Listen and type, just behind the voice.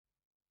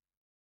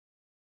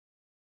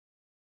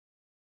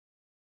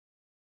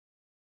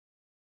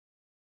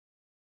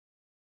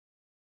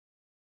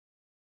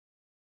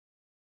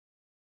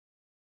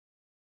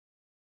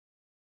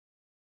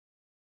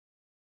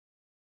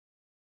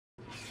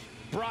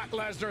Brock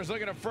Lesnar is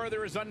looking to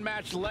further his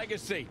unmatched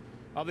legacy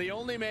of the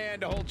only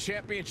man to hold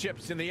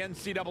championships in the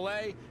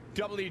NCAA,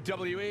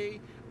 WWE,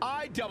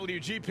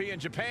 IWGP in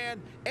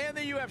Japan, and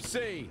the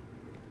UFC.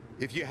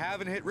 If you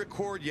haven't hit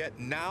record yet,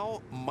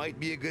 now might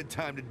be a good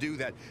time to do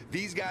that.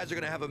 These guys are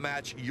going to have a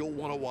match you'll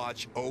want to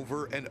watch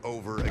over and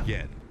over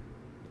again.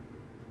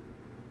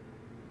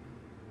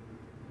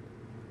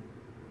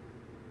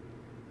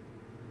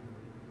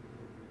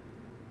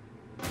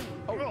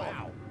 Oh,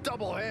 wow.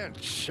 Double hand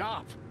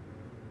chop.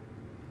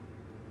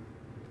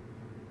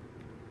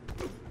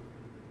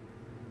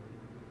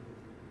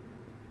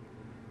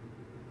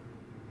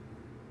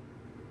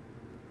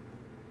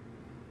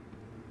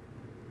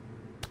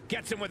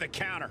 Gets him with a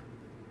counter.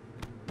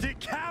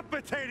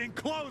 Decapitating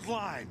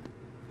clothesline.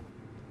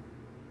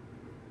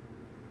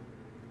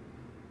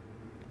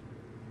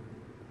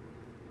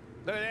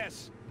 Look at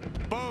this.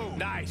 Boom.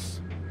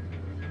 Nice.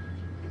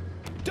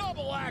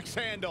 Double axe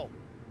handle.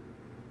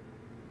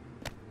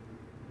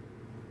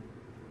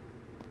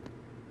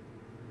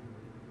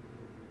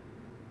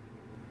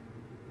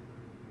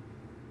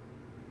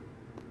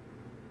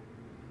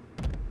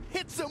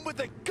 Hits him with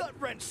a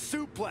gut-wrench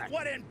suplex.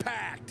 What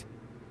impact?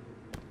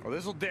 Oh,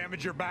 this will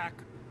damage your back.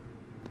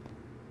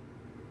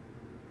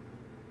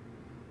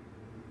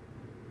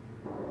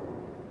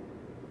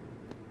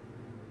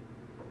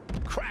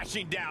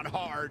 Crashing down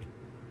hard.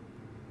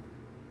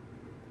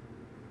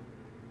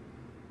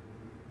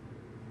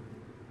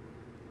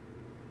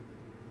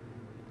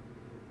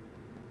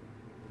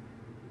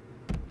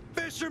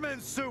 Fisherman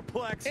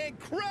suplex.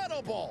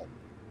 Incredible.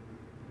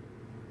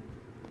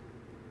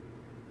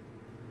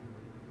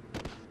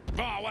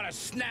 Oh, what a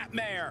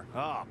snapmare.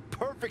 Ah,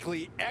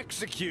 perfectly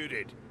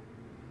executed.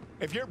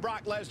 If you're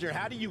Brock Lesnar,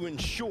 how do you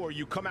ensure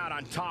you come out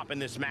on top in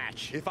this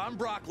match? If I'm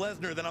Brock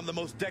Lesnar, then I'm the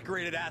most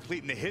decorated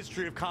athlete in the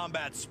history of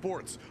combat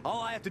sports.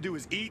 All I have to do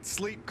is eat,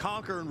 sleep,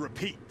 conquer, and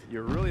repeat.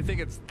 You really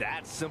think it's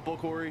that simple,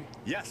 Corey?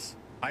 Yes,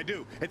 I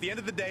do. At the end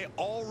of the day,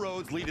 all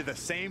roads lead to the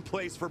same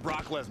place for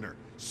Brock Lesnar,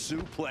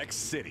 Suplex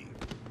City.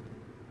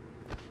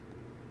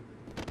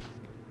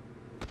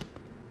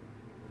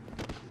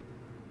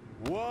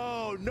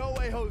 Whoa, no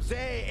way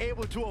Jose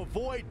able to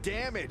avoid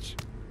damage.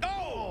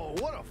 Oh,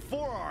 what a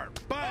forearm.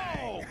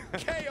 Bang! Oh,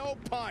 KO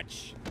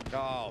punch.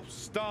 Oh,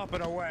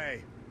 stomping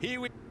away.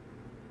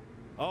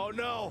 Oh,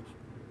 no.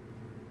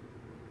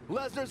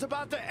 Lesnar's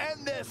about to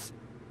end this.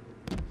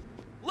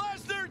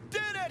 Lesnar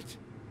did it!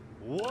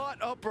 What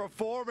a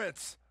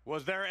performance.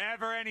 Was there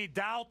ever any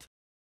doubt?